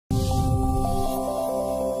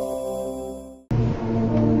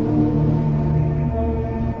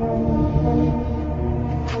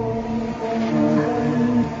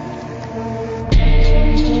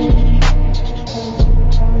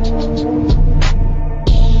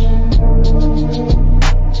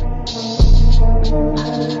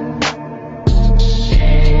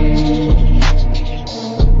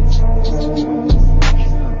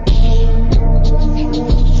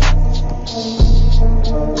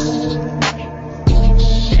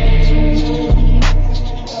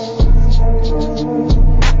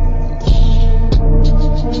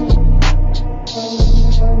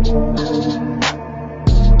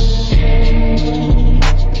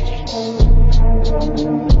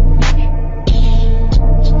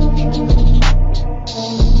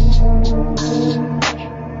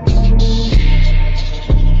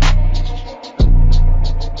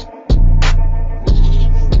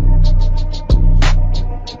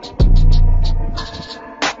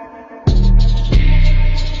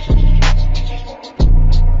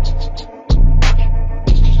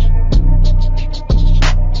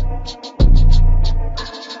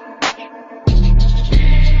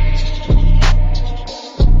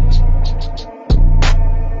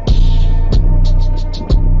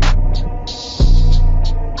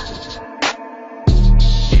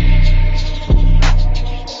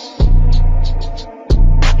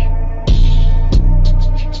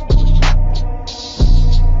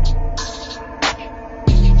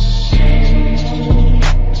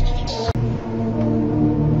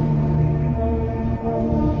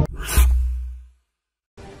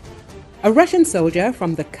A Russian soldier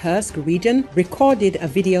from the Kursk region recorded a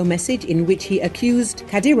video message in which he accused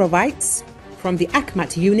Kadyrovites from the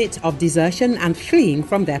Akhmat unit of desertion and fleeing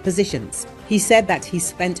from their positions. He said that he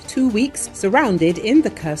spent 2 weeks surrounded in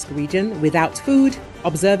the Kursk region without food,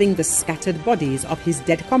 observing the scattered bodies of his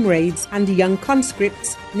dead comrades and young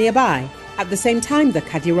conscripts nearby. At the same time, the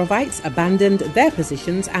Kadyrovites abandoned their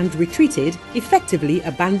positions and retreated, effectively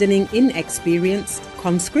abandoning inexperienced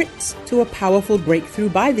conscripts to a powerful breakthrough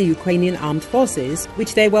by the Ukrainian armed forces,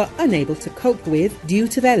 which they were unable to cope with due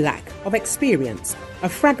to their lack of experience. A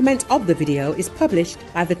fragment of the video is published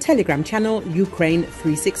by the Telegram channel Ukraine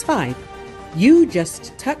 365. You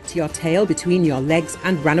just tucked your tail between your legs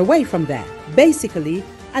and ran away from there, basically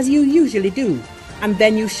as you usually do, and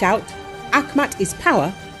then you shout, "Akhmat is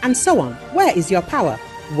power," and so on. Where is your power?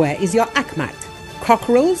 Where is your Akhmat?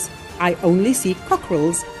 Cockerels? I only see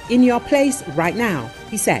cockerels in your place right now,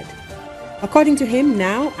 he said. According to him,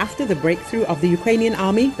 now, after the breakthrough of the Ukrainian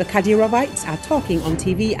army, the Kadyrovites are talking on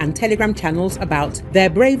TV and Telegram channels about their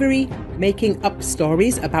bravery, making up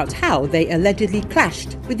stories about how they allegedly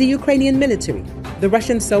clashed with the Ukrainian military. The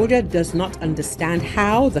Russian soldier does not understand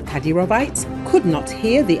how the Kadyrovites could not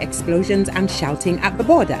hear the explosions and shouting at the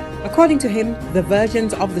border. According to him, the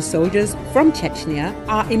versions of the soldiers from Chechnya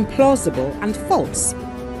are implausible and false.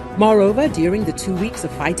 Moreover, during the 2 weeks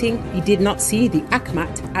of fighting, he did not see the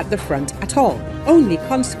Akhmat at the front at all. Only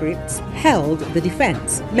conscripts held the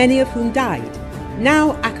defense, many of whom died.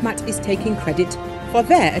 Now Akhmat is taking credit for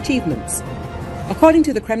their achievements. According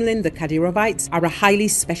to the Kremlin, the Kadyrovites are a highly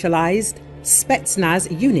specialized Spetsnaz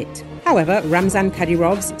unit. However, Ramzan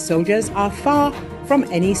Kadyrov's soldiers are far from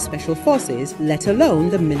any special forces, let alone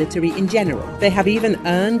the military in general. They have even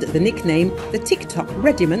earned the nickname the TikTok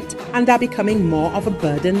Regiment and are becoming more of a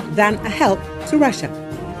burden than a help to Russia.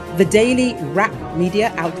 The daily rap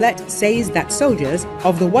media outlet says that soldiers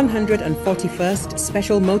of the 141st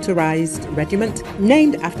Special Motorized Regiment,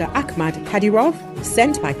 named after Akhmat Kadyrov,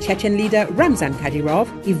 sent by Chechen leader Ramzan Kadyrov,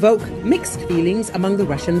 evoke mixed feelings among the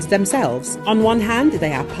Russians themselves. On one hand,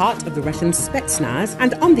 they are part of the Russian Spetsnaz,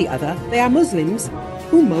 and on the other, they are Muslims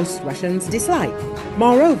who most Russians dislike.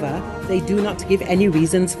 Moreover, they do not give any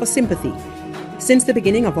reasons for sympathy. Since the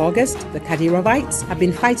beginning of August, the Kadyrovites have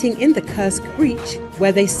been fighting in the Kursk breach,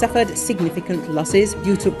 where they suffered significant losses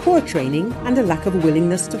due to poor training and a lack of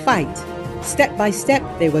willingness to fight. Step by step,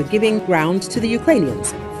 they were giving ground to the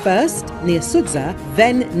Ukrainians, first near Sudza,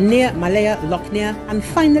 then near Malaya Lochnia, and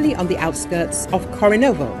finally on the outskirts of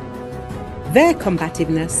Korenovo. Their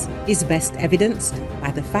combativeness is best evidenced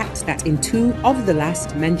by the fact that in 2 of the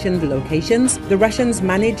last mentioned locations, the Russians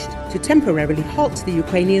managed to temporarily halt the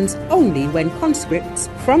Ukrainians only when conscripts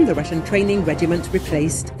from the Russian training regiment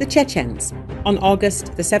replaced the Chechens. On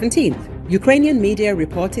August the 17th, Ukrainian media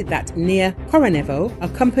reported that near Korenovo, a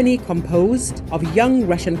company composed of young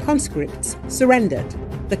Russian conscripts surrendered.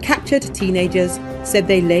 The captured teenagers said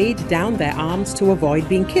they laid down their arms to avoid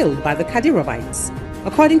being killed by the Kadyrovites.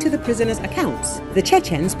 According to the prisoners' accounts, the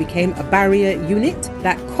Chechens became a barrier unit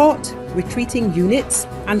that caught retreating units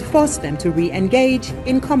and forced them to re-engage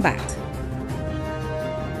in combat.